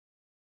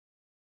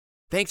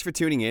Thanks for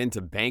tuning in to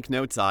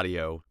Banknotes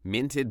Audio,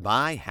 minted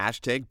by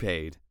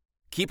 #paid.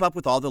 Keep up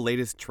with all the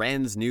latest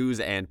trends, news,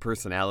 and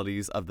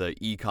personalities of the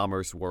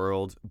e-commerce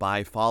world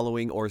by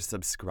following or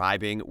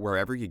subscribing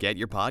wherever you get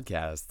your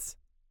podcasts.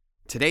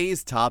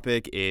 Today's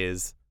topic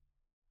is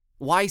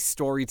why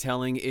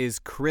storytelling is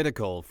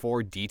critical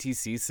for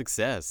DTC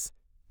success,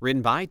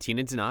 written by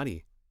Tina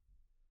Donati.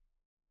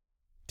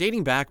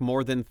 Dating back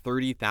more than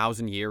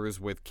 30,000 years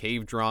with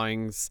cave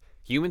drawings,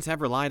 humans have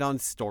relied on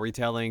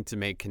storytelling to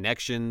make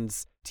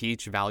connections,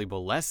 teach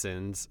valuable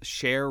lessons,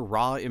 share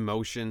raw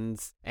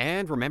emotions,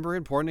 and remember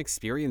important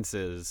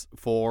experiences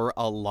for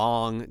a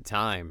long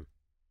time.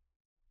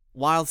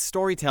 While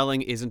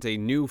storytelling isn't a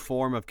new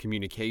form of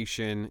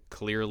communication,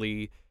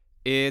 clearly,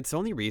 it's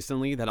only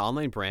recently that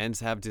online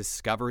brands have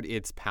discovered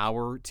its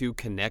power to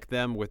connect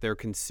them with their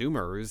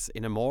consumers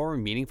in a more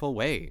meaningful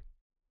way.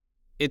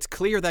 It's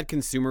clear that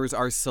consumers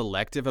are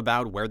selective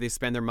about where they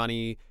spend their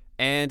money,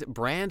 and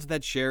brands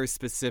that share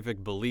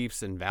specific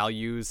beliefs and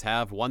values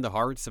have won the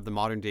hearts of the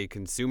modern-day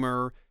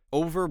consumer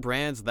over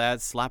brands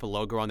that slap a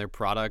logo on their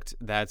product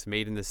that's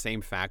made in the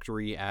same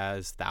factory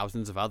as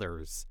thousands of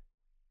others.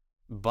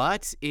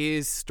 But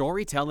is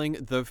storytelling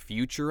the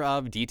future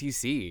of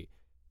DTC?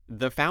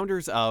 The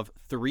founders of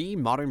 3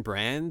 modern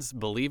brands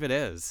believe it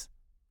is.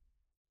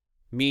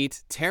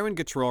 Meet Taryn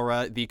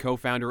Gatrora, the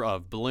co-founder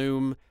of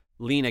Bloom,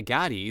 Lena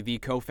Gatti, the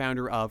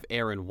co-founder of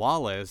Aaron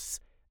Wallace,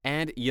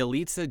 and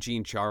Yalitza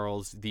Jean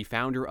Charles, the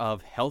founder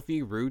of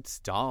Healthy Roots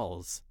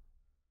Dolls.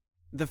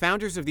 The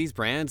founders of these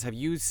brands have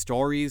used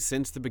stories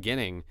since the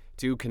beginning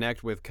to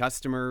connect with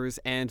customers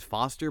and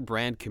foster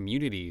brand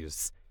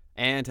communities,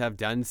 and have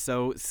done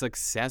so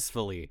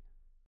successfully.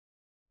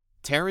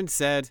 Taryn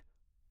said,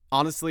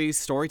 "Honestly,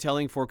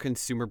 storytelling for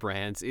consumer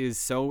brands is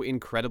so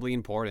incredibly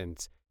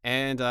important.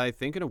 And I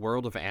think in a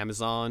world of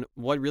Amazon,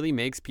 what really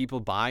makes people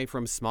buy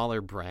from smaller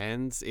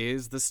brands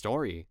is the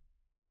story."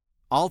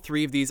 All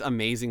 3 of these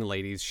amazing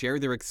ladies share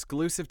their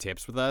exclusive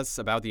tips with us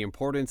about the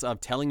importance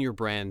of telling your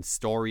brand's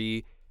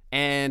story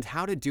and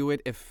how to do it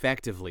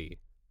effectively.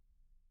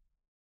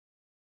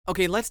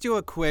 Okay, let's do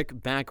a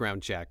quick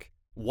background check.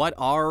 What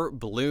are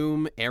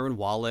Bloom, Aaron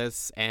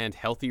Wallace, and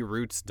Healthy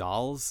Roots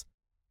Dolls?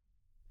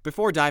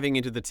 Before diving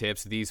into the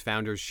tips these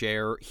founders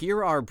share,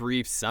 here are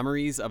brief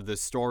summaries of the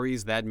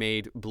stories that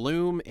made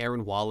Bloom,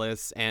 Aaron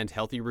Wallace, and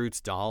Healthy Roots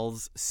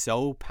Dolls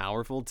so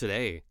powerful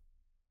today.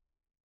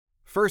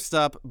 First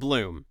up,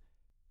 Bloom.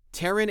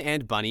 Taryn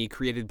and Bunny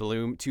created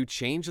Bloom to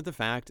change the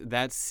fact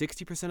that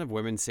 60% of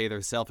women say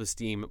their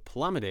self-esteem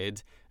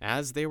plummeted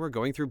as they were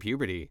going through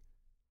puberty.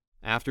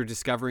 After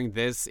discovering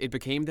this, it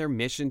became their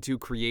mission to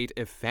create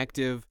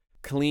effective,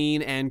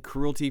 clean, and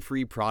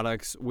cruelty-free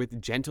products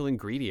with gentle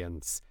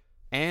ingredients,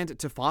 and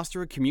to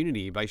foster a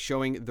community by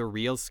showing the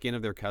real skin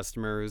of their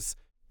customers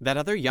that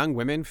other young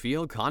women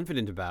feel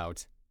confident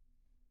about.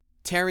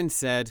 Taryn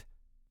said,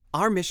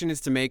 "Our mission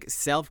is to make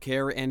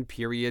self-care and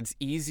periods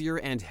easier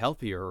and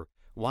healthier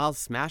while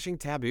smashing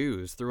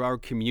taboos through our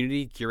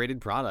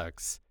community-curated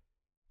products.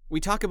 We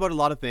talk about a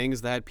lot of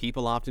things that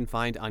people often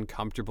find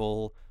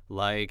uncomfortable,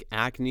 like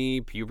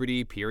acne,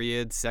 puberty,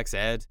 periods, sex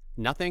ed.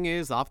 Nothing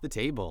is off the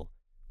table.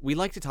 We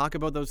like to talk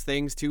about those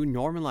things to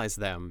normalize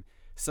them,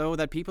 so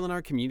that people in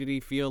our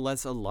community feel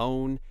less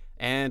alone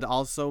and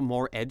also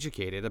more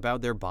educated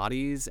about their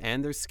bodies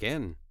and their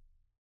skin."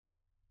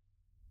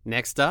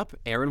 Next up,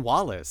 Aaron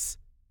Wallace.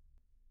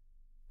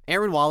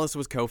 Aaron Wallace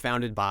was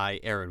co-founded by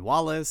Aaron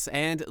Wallace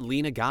and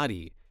Lena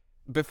Gatti.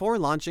 Before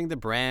launching the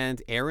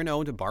brand, Aaron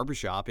owned a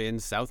barbershop in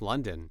South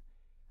London.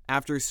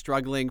 After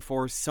struggling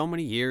for so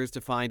many years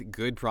to find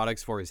good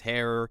products for his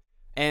hair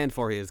and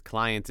for his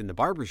clients in the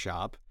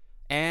barbershop,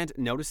 and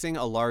noticing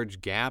a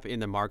large gap in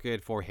the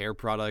market for hair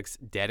products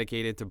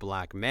dedicated to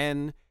Black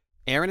men,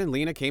 Aaron and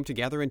Lena came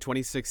together in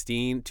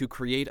 2016 to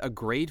create a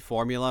great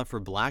formula for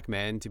Black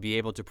men to be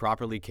able to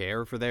properly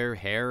care for their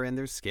hair and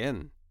their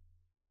skin.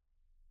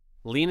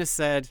 Lena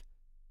said,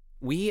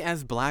 "We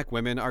as Black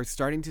women are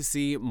starting to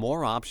see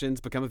more options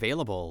become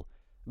available,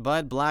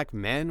 but Black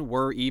men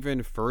were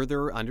even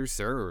further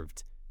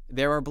underserved.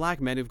 There are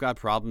Black men who've got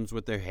problems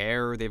with their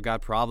hair, they've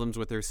got problems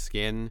with their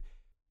skin.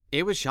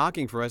 It was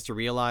shocking for us to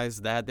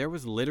realize that there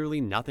was literally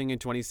nothing in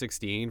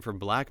 2016 for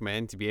Black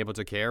men to be able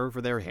to care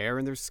for their hair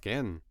and their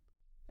skin.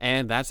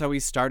 And that's how we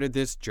started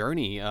this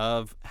journey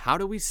of how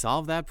do we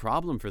solve that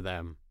problem for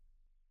them."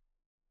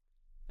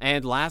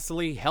 And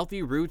lastly,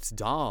 Healthy Roots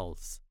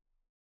Dolls.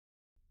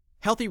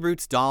 Healthy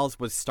Roots Dolls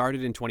was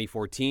started in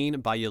 2014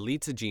 by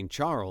Yalitza Jean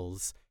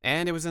Charles,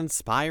 and it was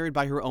inspired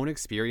by her own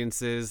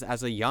experiences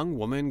as a young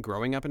woman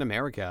growing up in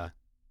America.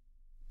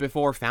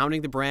 Before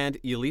founding the brand,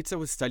 Yalitza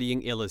was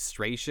studying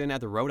illustration at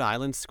the Rhode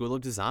Island School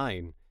of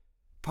Design.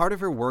 Part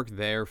of her work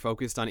there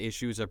focused on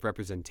issues of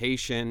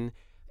representation,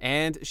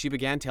 and she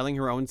began telling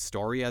her own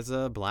story as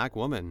a Black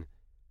woman.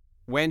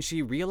 When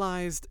she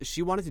realized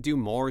she wanted to do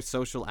more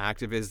social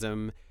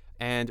activism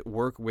and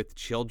work with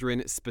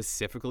children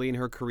specifically in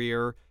her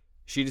career,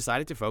 she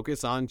decided to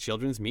focus on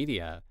children's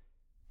media.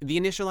 The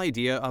initial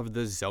idea of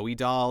the Zoe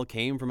doll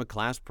came from a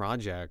class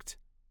project.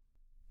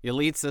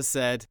 Yalitza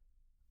said,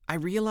 I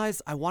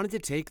realized I wanted to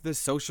take the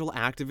social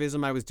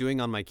activism I was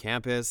doing on my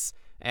campus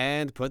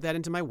and put that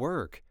into my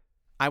work.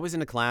 I was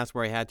in a class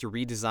where I had to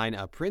redesign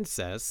a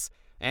princess,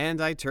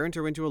 and I turned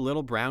her into a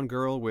little brown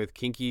girl with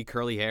kinky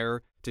curly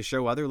hair to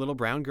show other little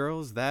brown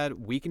girls that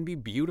we can be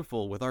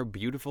beautiful with our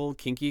beautiful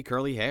kinky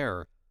curly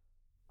hair.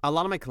 A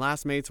lot of my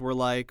classmates were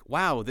like,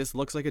 wow, this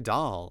looks like a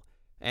doll.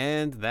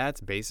 And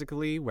that's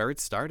basically where it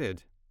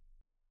started.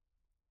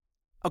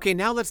 Okay,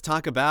 now let's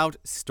talk about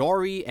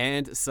story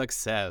and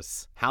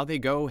success, how they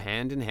go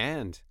hand in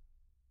hand.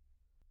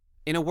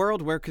 In a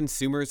world where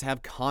consumers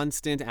have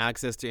constant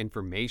access to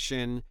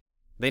information,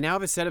 they now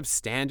have a set of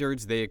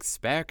standards they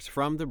expect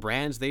from the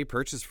brands they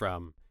purchase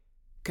from.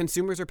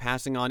 Consumers are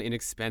passing on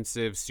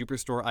inexpensive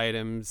superstore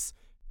items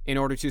in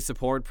order to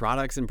support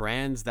products and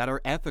brands that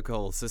are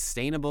ethical,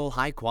 sustainable,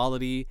 high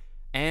quality,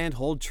 and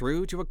hold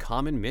true to a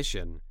common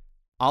mission,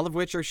 all of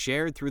which are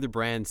shared through the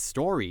brand's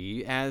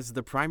story as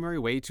the primary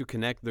way to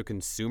connect the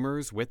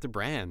consumers with the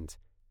brand.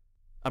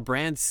 A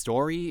brand's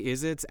story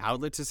is its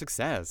outlet to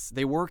success.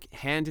 They work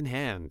hand in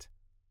hand.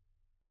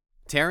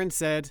 Taryn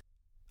said,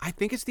 I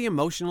think it's the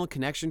emotional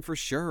connection for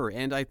sure,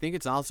 and I think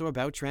it's also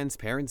about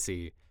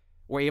transparency.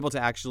 We're able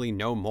to actually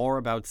know more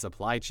about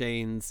supply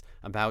chains,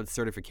 about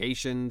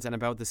certifications, and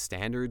about the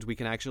standards we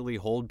can actually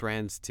hold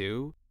brands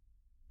to.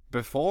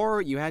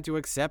 Before, you had to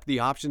accept the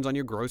options on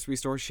your grocery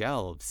store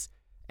shelves.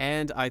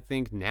 And I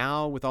think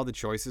now, with all the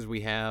choices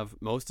we have,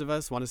 most of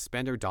us want to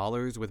spend our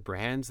dollars with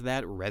brands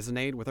that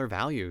resonate with our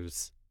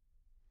values.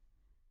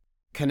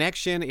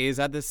 Connection is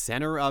at the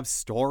center of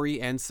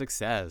story and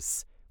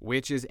success,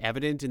 which is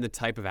evident in the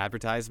type of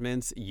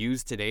advertisements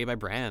used today by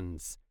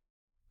brands.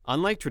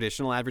 Unlike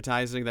traditional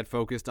advertising that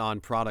focused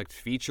on product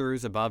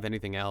features above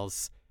anything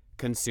else,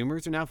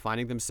 consumers are now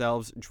finding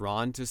themselves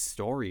drawn to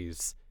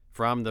stories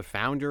from the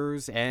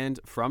founders and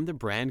from the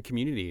brand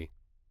community.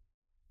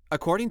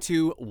 According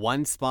to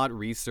OneSpot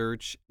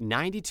research,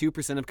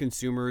 92% of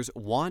consumers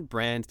want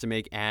brands to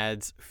make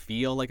ads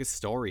feel like a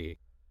story.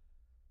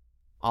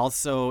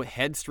 Also,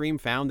 Headstream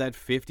found that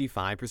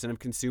 55% of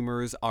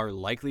consumers are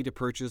likely to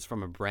purchase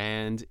from a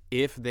brand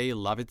if they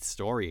love its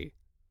story.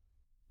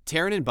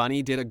 Taryn and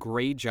Bunny did a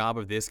great job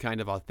of this kind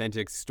of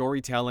authentic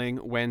storytelling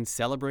when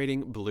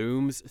celebrating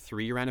Bloom's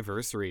 3-year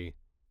anniversary.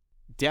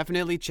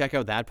 Definitely check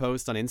out that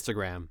post on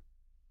Instagram.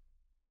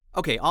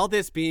 Okay, all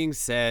this being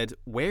said,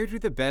 where do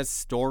the best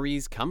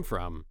stories come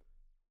from?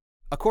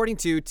 According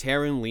to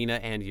Taryn, Lena,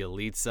 and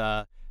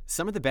Yalitza,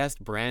 some of the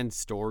best brand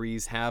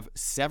stories have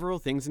several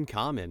things in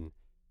common.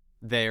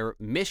 They're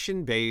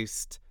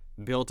mission-based,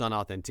 built on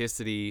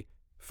authenticity,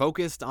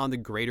 focused on the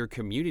greater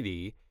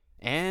community,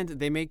 and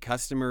they make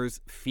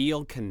customers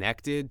feel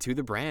connected to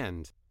the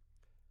brand.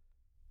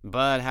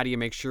 But how do you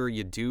make sure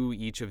you do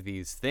each of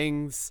these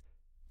things?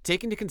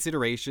 Take into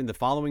consideration the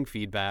following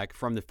feedback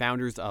from the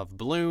founders of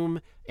Bloom,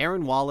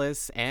 Aaron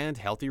Wallace, and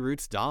Healthy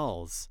Roots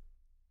Dolls.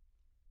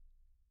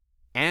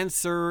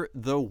 Answer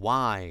the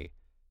why.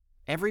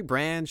 Every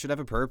brand should have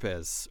a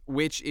purpose,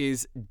 which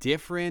is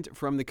different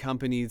from the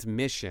company's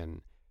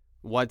mission.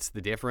 What's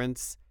the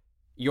difference?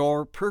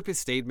 Your purpose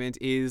statement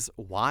is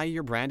why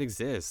your brand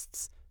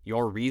exists,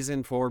 your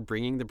reason for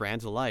bringing the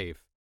brand to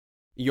life.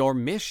 Your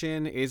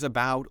mission is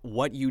about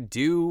what you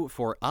do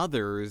for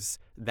others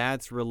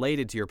that's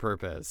related to your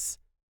purpose.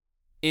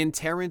 In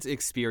Taryn's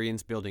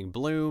experience building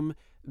Bloom,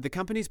 the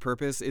company's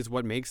purpose is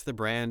what makes the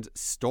brand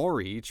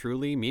story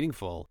truly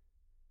meaningful.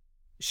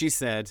 She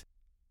said,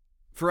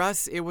 for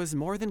us, it was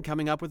more than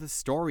coming up with a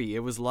story. It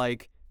was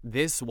like,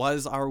 this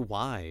was our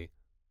why.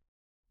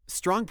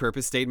 Strong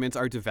purpose statements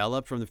are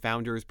developed from the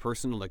founder's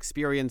personal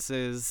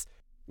experiences,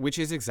 which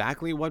is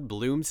exactly what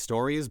Bloom's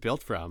story is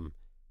built from.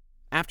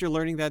 After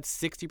learning that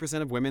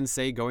 60% of women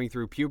say going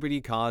through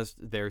puberty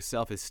caused their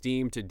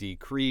self-esteem to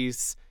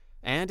decrease,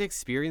 and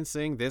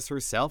experiencing this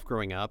herself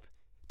growing up,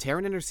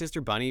 Taryn and her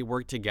sister Bunny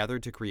worked together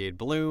to create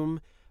Bloom,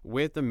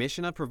 with the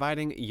mission of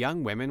providing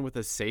young women with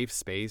a safe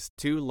space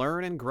to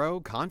learn and grow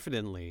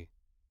confidently.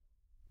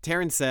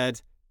 Taryn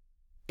said,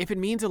 if it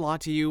means a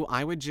lot to you,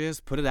 I would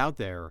just put it out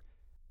there.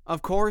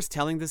 Of course,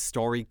 telling this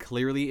story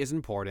clearly is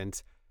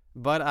important,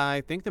 but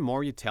I think the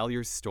more you tell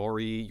your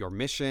story, your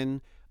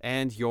mission,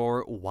 and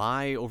your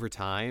why over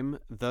time,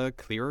 the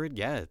clearer it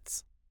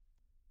gets.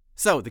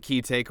 So, the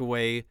key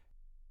takeaway: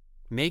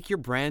 make your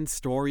brand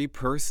story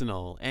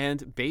personal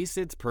and base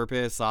its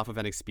purpose off of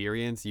an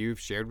experience you've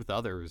shared with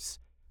others.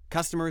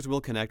 Customers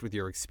will connect with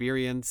your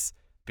experience,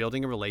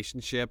 building a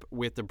relationship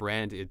with the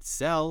brand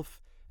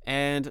itself,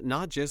 and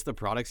not just the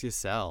products you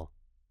sell.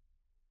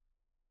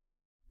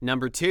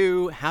 Number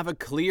 2, have a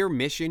clear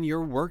mission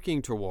you're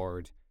working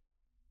toward.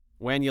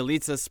 When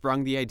Yalitza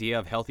sprung the idea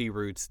of Healthy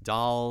Roots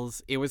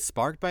Dolls, it was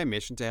sparked by a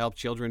mission to help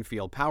children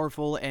feel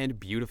powerful and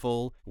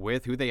beautiful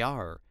with who they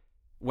are.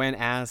 When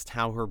asked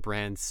how her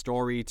brand's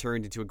story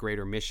turned into a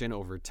greater mission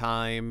over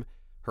time,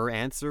 her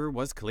answer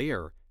was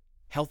clear.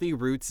 Healthy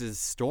Roots'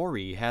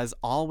 story has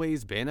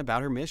always been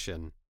about her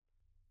mission.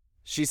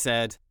 She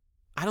said,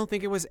 I don't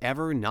think it was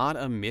ever not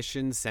a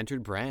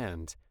mission-centered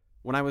brand.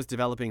 When I was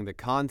developing the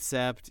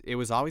concept, it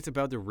was always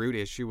about the root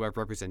issue of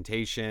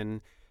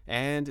representation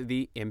and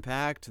the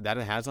impact that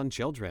it has on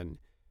children,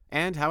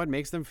 and how it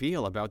makes them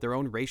feel about their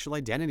own racial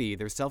identity,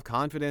 their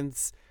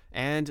self-confidence,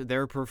 and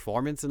their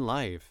performance in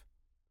life.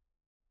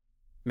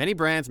 Many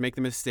brands make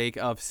the mistake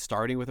of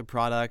starting with a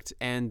product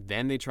and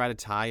then they try to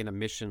tie in a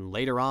mission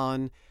later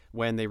on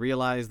when they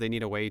realize they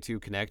need a way to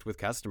connect with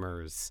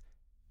customers.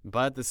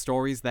 But the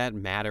stories that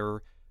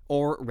matter,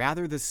 or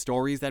rather the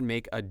stories that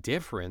make a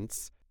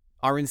difference,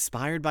 are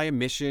inspired by a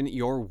mission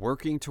you're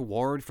working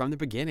toward from the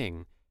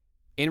beginning.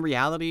 In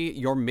reality,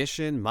 your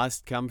mission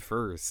must come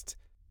first.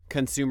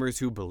 Consumers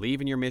who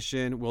believe in your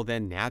mission will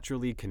then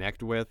naturally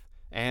connect with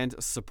and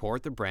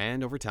support the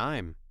brand over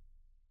time.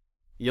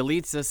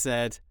 Yalitza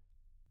said,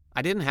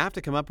 "I didn't have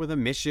to come up with a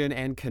mission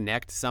and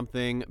connect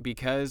something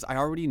because I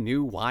already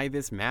knew why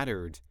this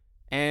mattered,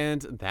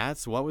 and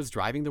that's what was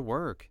driving the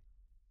work."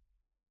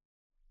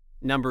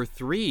 Number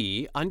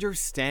 3,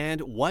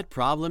 understand what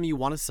problem you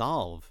want to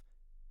solve.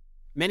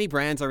 Many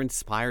brands are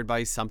inspired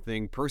by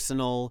something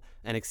personal,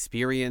 an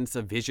experience,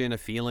 a vision, a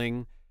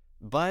feeling,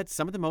 but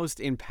some of the most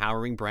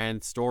empowering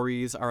brand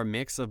stories are a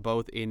mix of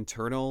both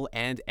internal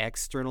and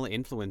external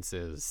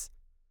influences.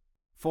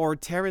 For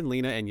Taryn,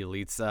 Lena, and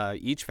Yalitza,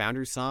 each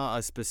founder saw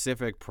a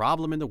specific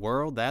problem in the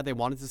world that they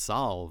wanted to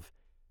solve.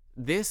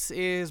 This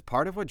is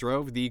part of what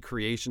drove the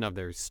creation of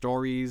their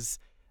stories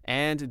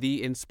and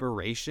the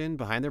inspiration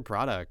behind their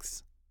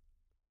products.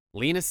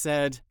 Lena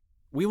said,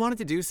 "We wanted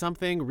to do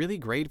something really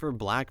great for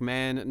Black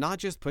men, not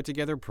just put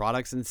together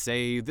products and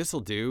say, this'll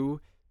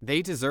do.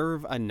 They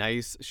deserve a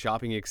nice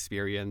shopping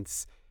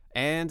experience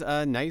and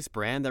a nice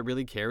brand that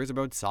really cares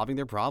about solving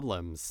their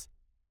problems."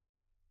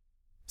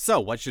 So,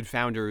 what should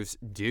founders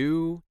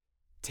do?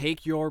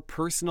 Take your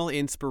personal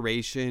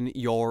inspiration,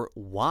 your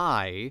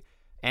why,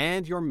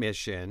 and your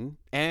mission,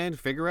 and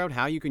figure out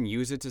how you can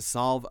use it to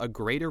solve a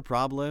greater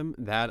problem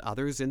that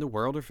others in the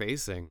world are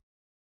facing.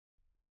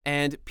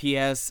 And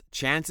P.S.,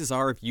 chances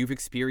are if you've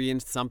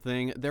experienced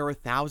something, there are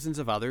thousands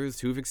of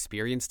others who've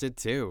experienced it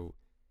too.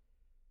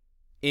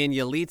 In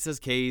Yalitza's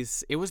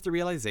case, it was the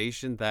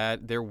realization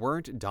that there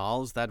weren't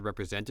dolls that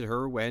represented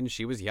her when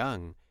she was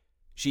young.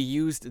 She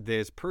used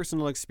this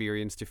personal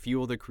experience to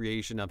fuel the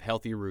creation of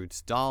Healthy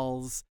Roots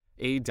Dolls,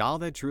 a doll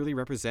that truly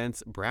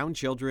represents brown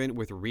children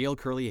with real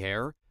curly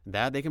hair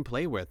that they can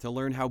play with to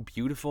learn how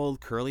beautiful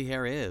curly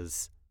hair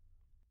is.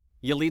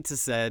 Yalitza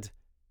said,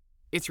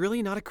 "It's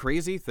really not a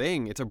crazy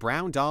thing. It's a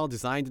brown doll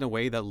designed in a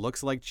way that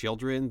looks like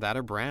children that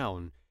are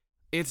brown.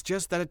 It's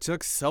just that it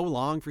took so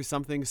long for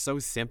something so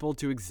simple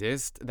to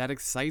exist that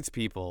excites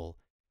people.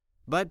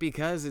 But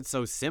because it's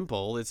so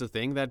simple, it's a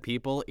thing that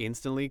people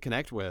instantly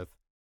connect with.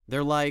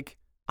 They're like,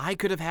 I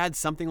could have had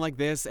something like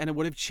this and it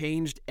would have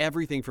changed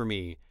everything for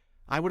me.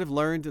 I would have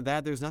learned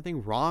that there's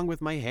nothing wrong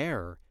with my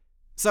hair."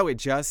 So it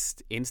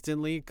just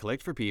instantly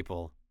clicked for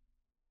people.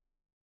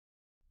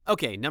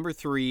 Okay, number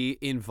 3,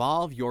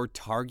 involve your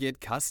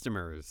target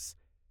customers.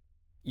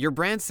 Your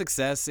brand's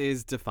success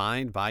is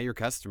defined by your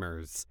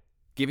customers.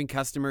 Giving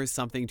customers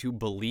something to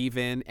believe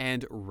in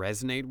and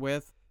resonate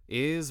with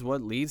is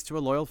what leads to a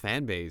loyal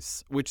fan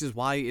base, which is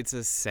why it's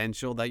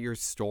essential that your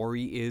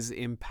story is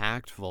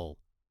impactful.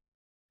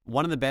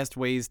 One of the best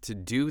ways to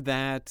do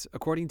that,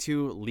 according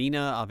to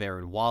Lena of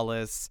Aaron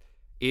Wallace,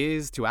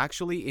 is to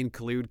actually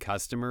include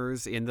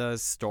customers in the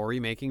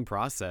story-making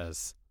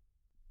process.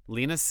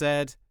 Lena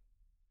said,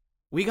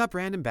 "We got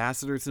brand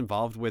ambassadors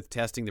involved with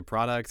testing the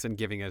products and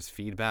giving us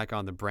feedback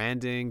on the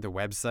branding, the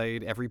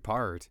website, every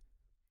part.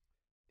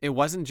 It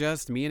wasn't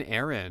just me and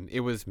Aaron.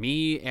 It was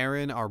me,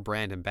 Aaron, our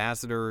brand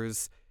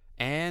ambassadors,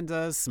 and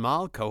a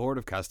small cohort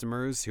of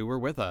customers who were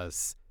with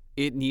us.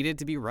 It needed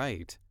to be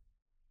right."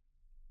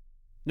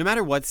 No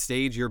matter what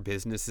stage your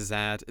business is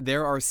at,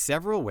 there are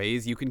several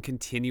ways you can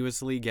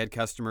continuously get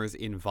customers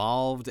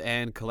involved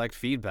and collect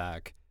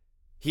feedback.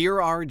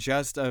 Here are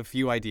just a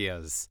few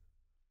ideas.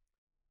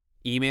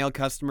 Email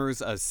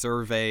customers a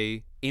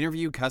survey,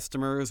 interview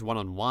customers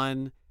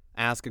one-on-one,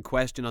 ask a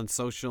question on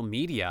social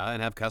media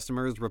and have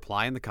customers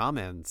reply in the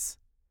comments.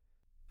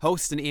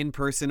 Host an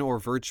in-person or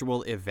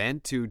virtual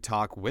event to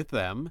talk with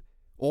them,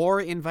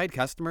 or invite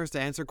customers to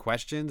answer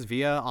questions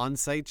via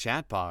on-site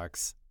chat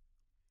box.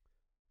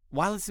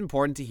 While it's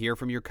important to hear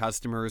from your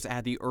customers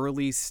at the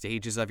early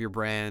stages of your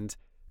brand,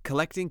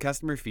 collecting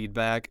customer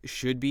feedback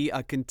should be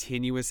a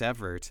continuous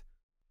effort.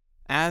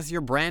 As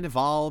your brand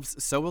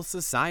evolves, so will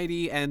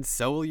society and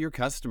so will your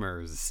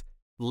customers.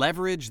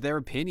 Leverage their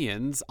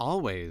opinions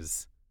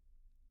always.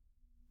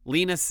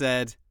 Lena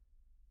said,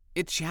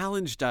 "It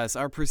challenged us,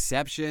 our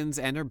perceptions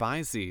and our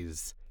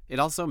biases. It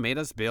also made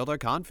us build our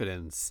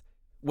confidence.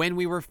 When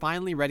we were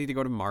finally ready to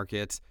go to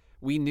market,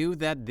 we knew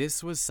that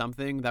this was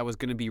something that was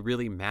going to be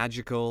really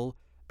magical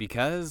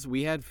because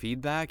we had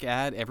feedback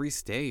at every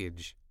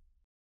stage."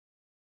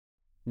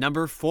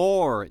 Number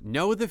 4,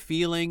 know the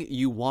feeling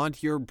you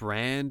want your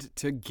brand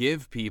to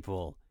give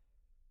people.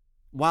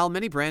 While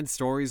many brand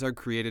stories are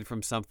created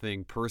from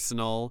something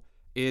personal,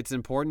 it's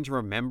important to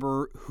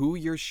remember who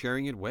you're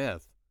sharing it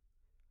with.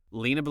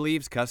 Lena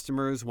believes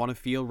customers want to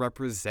feel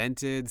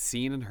represented,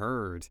 seen, and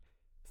heard.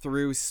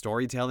 Through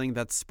storytelling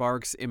that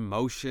sparks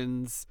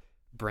emotions,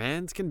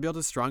 brands can build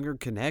a stronger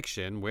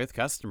connection with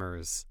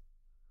customers.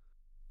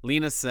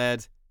 Lena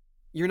said,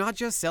 "You're not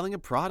just selling a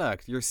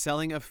product, you're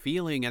selling a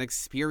feeling, an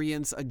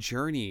experience, a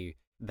journey.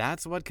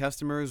 That's what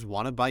customers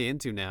want to buy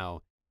into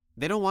now.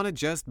 They don't want to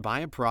just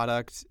buy a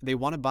product, they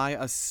want to buy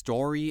a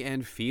story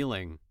and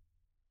feeling."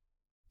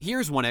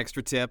 Here's one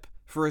extra tip.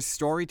 For a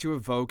story to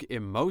evoke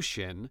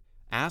emotion,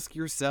 ask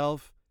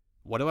yourself,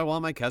 what do I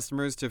want my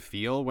customers to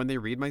feel when they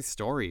read my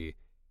story?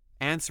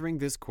 Answering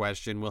this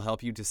question will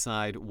help you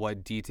decide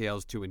what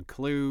details to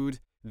include,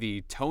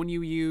 the tone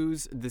you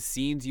use, the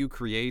scenes you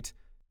create,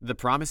 the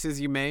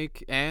promises you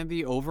make, and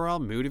the overall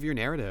mood of your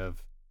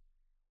narrative.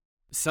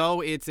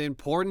 So it's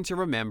important to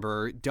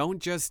remember, don't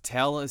just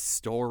tell a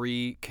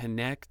story,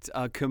 connect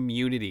a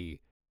community.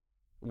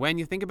 When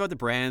you think about the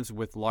brands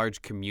with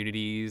large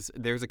communities,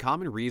 there's a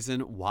common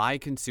reason why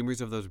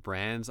consumers of those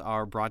brands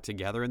are brought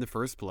together in the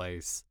first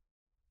place.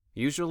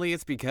 Usually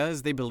it's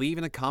because they believe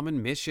in a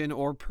common mission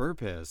or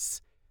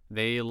purpose.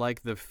 They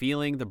like the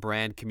feeling the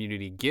brand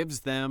community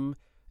gives them,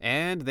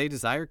 and they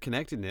desire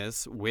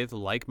connectedness with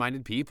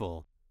like-minded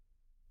people.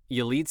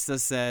 Yelitsa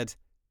said,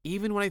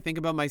 "Even when I think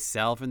about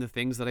myself and the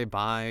things that I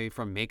buy,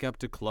 from makeup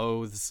to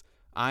clothes,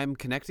 I'm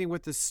connecting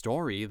with the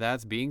story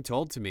that's being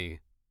told to me."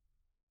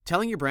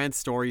 Telling your brand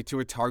story to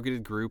a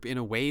targeted group in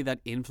a way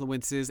that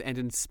influences and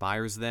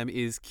inspires them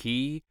is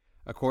key,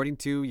 according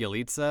to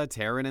Yelitsa,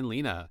 Taryn, and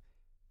Lena.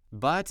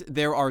 But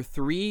there are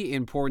 3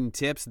 important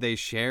tips they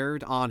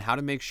shared on how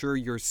to make sure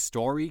your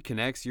story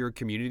connects your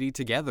community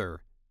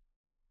together.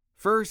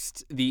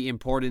 First, the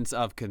importance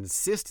of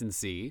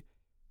consistency.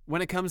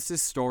 When it comes to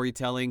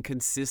storytelling,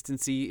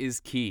 consistency is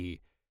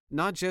key.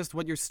 Not just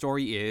what your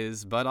story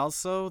is, but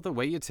also the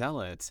way you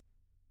tell it.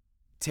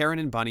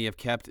 Taryn and Bunny have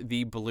kept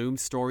the Bloom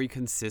story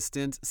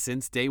consistent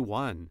since day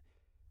one.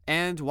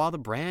 And while the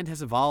brand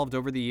has evolved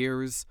over the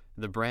years,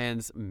 the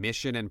brand's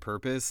mission and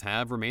purpose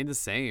have remained the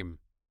same.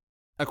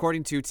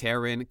 According to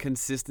Taryn,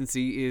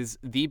 consistency is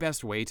the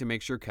best way to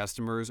make sure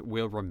customers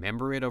will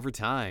remember it over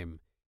time.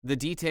 The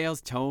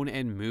details, tone,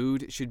 and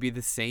mood should be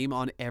the same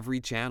on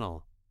every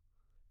channel.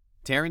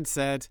 Taryn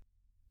said,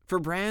 "For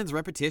brands,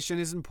 repetition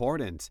is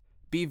important.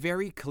 Be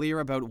very clear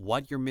about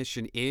what your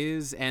mission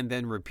is and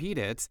then repeat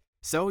it,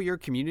 so your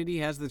community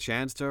has the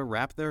chance to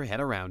wrap their head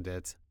around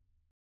it."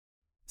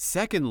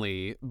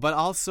 Secondly, but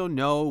also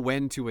know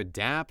when to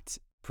adapt,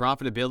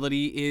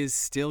 profitability is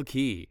still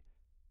key.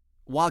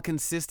 While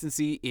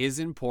consistency is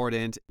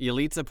important,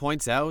 Yelitsa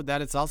points out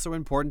that it's also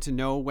important to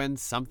know when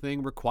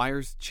something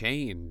requires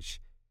change.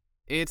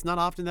 It's not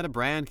often that a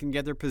brand can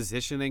get their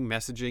positioning,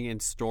 messaging,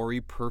 and story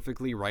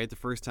perfectly right the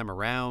first time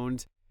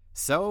around.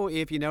 So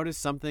if you notice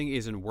something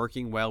isn't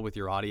working well with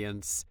your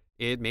audience,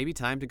 it may be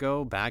time to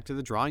go back to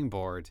the drawing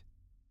board.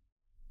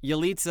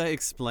 Yelitsa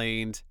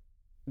explained,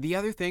 "The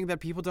other thing that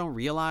people don't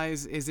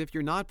realize is if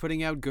you're not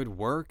putting out good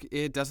work,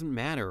 it doesn't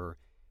matter.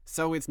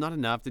 So it's not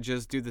enough to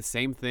just do the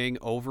same thing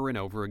over and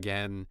over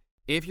again.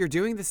 If you're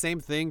doing the same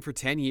thing for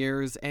 10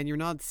 years and you're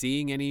not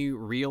seeing any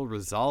real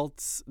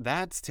results,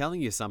 that's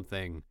telling you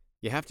something.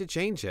 You have to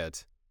change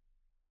it."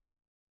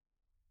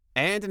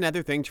 And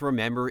another thing to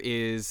remember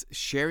is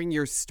sharing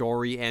your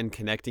story and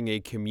connecting a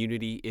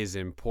community is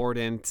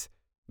important,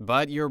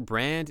 but your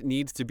brand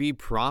needs to be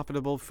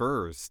profitable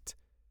first.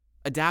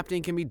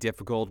 Adapting can be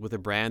difficult with a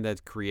brand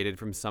that's created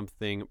from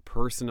something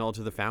personal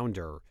to the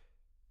founder.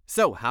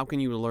 So, how can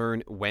you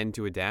learn when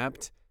to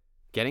adapt?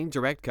 Getting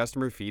direct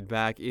customer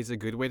feedback is a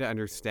good way to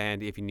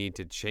understand if you need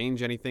to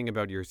change anything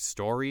about your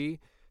story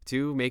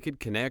to make it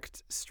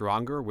connect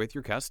stronger with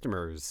your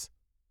customers.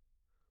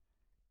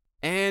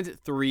 And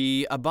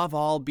 3, above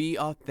all, be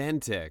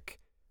authentic.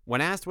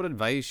 When asked what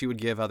advice she would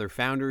give other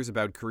founders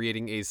about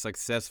creating a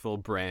successful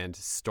brand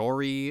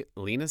story,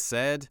 Lena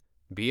said,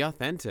 "Be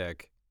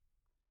authentic."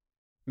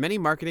 Many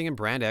marketing and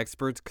brand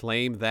experts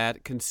claim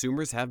that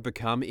consumers have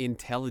become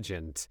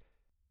intelligent.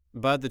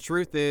 But the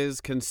truth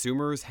is,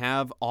 consumers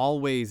have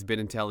always been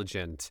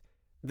intelligent.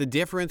 The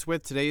difference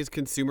with today's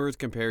consumers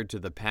compared to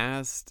the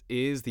past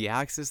is the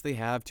access they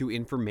have to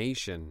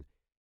information.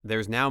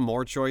 There's now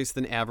more choice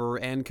than ever,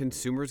 and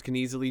consumers can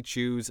easily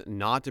choose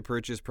not to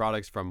purchase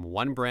products from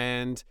one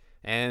brand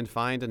and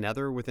find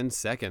another within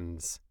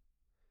seconds.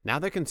 Now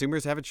that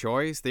consumers have a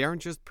choice, they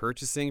aren't just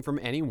purchasing from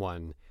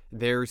anyone.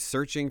 They're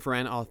searching for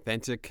an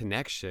authentic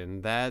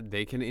connection that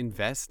they can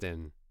invest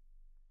in.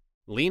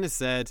 Lena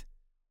said,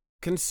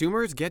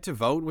 "Consumers get to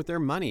vote with their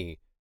money.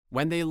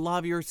 When they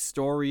love your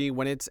story,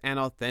 when it's an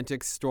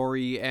authentic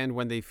story, and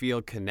when they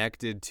feel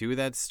connected to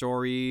that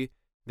story,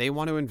 they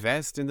want to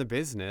invest in the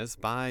business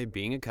by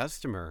being a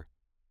customer."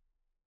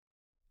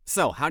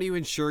 So, how do you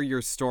ensure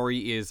your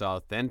story is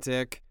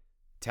authentic?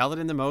 Tell it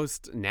in the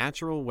most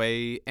natural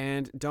way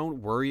and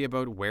don't worry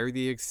about where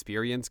the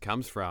experience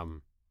comes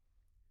from.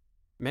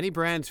 Many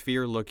brands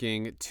fear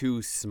looking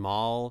too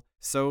small,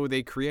 so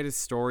they create a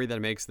story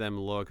that makes them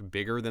look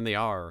bigger than they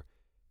are.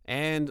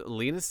 And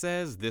Lena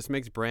says this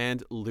makes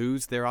brands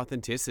lose their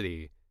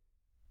authenticity.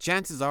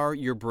 Chances are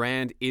your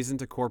brand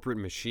isn't a corporate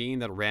machine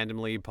that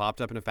randomly popped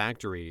up in a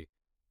factory.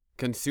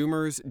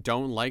 Consumers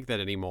don't like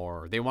that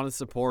anymore. They want to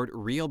support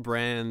real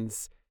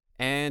brands,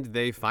 and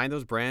they find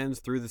those brands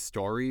through the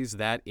stories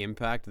that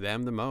impact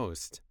them the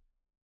most.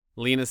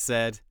 Lena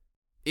said,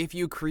 "If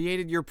you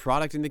created your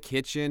product in the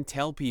kitchen,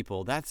 tell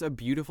people. That's a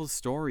beautiful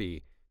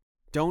story.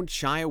 Don't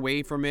shy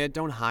away from it.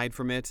 Don't hide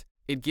from it.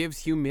 It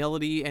gives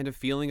humility and a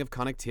feeling of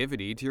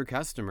connectivity to your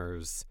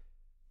customers.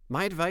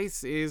 My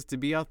advice is to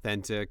be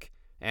authentic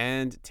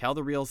and tell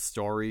the real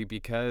story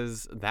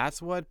because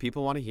that's what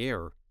people want to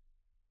hear."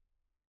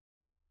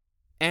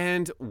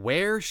 And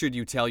where should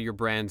you tell your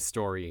brand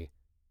story?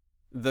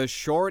 The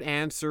short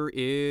answer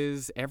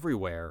is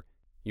everywhere.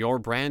 Your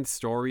brand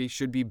story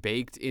should be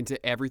baked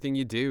into everything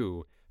you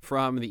do,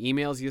 from the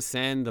emails you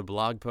send, the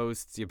blog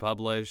posts you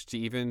publish, to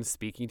even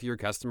speaking to your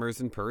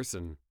customers in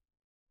person.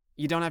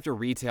 You don't have to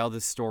retell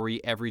this story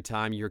every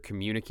time you're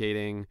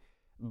communicating,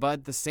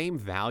 but the same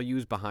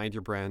values behind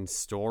your brand's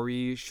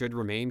story should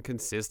remain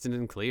consistent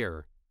and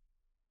clear.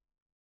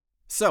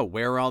 So,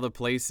 where are all the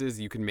places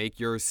you can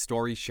make your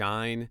story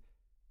shine?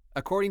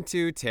 According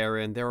to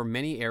Taryn, there are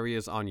many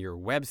areas on your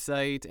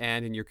website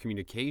and in your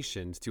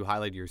communications to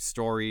highlight your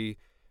story,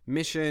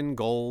 mission,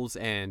 goals,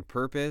 and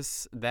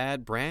purpose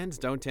that brands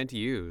don't tend to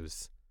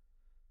use.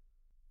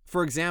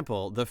 For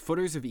example, the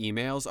footers of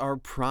emails are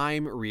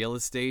prime real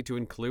estate to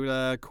include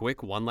a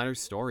quick one-liner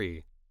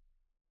story.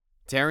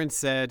 Taryn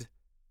said,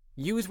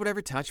 "Use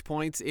whatever touch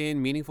points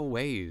in meaningful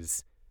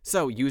ways."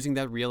 So, using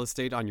that real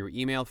estate on your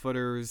email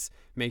footers,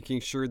 making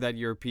sure that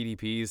your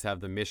PDPs have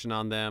the mission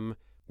on them,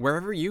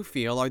 wherever you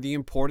feel are the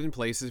important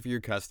places for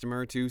your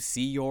customer to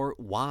see your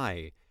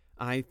why.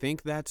 I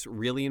think that's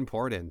really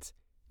important.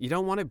 You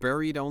don't want it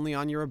buried only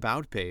on your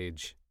About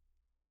page.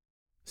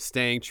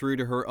 Staying true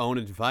to her own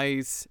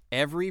advice,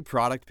 every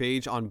product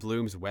page on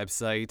Bloom's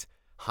website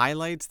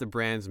highlights the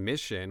brand's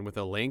mission with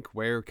a link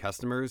where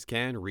customers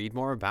can read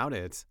more about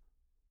it.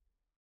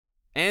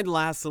 And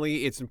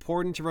lastly, it's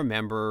important to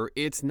remember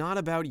it's not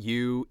about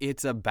you,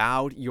 it's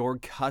about your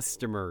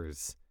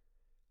customers.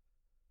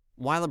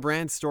 While a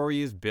brand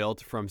story is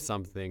built from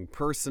something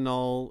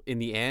personal, in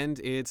the end,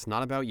 it's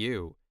not about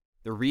you.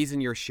 The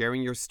reason you're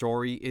sharing your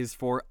story is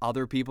for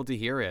other people to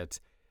hear it.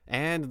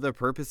 And the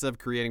purpose of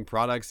creating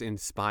products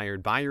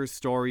inspired by your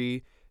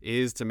story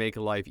is to make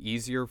life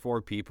easier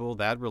for people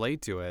that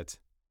relate to it.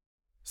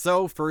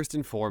 So, first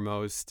and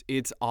foremost,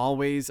 it's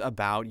always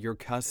about your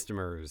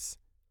customers.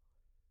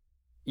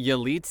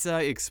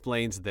 Yalitza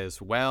explains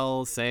this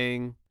well,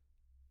 saying,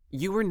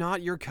 "You are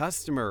not your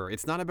customer.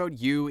 It's not about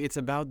you, it's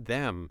about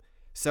them.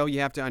 So you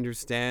have to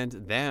understand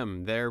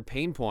them, their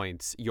pain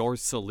points, your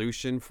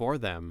solution for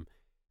them.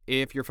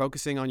 If you're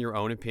focusing on your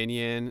own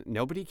opinion,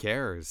 nobody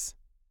cares."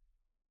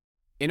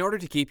 In order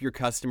to keep your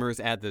customers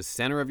at the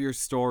center of your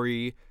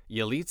story,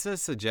 Yalitza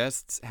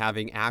suggests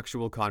having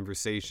actual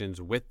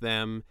conversations with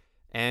them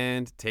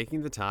and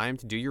taking the time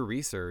to do your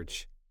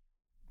research.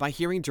 By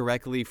hearing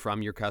directly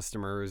from your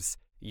customers,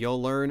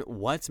 you'll learn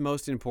what's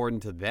most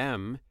important to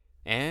them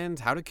and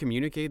how to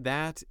communicate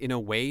that in a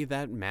way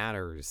that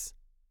matters.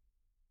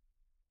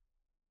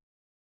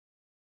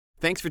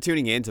 Thanks for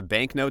tuning in to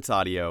Banknotes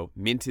Audio,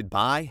 minted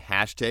by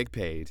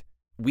 #paid.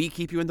 We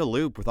keep you in the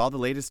loop with all the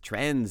latest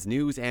trends,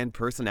 news, and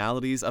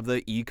personalities of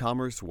the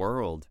e-commerce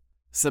world.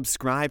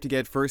 Subscribe to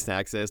get first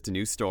access to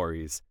new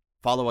stories.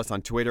 Follow us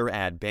on Twitter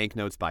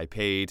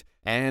 @BanknotesByPaid,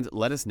 and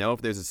let us know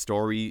if there's a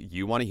story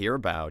you want to hear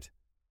about.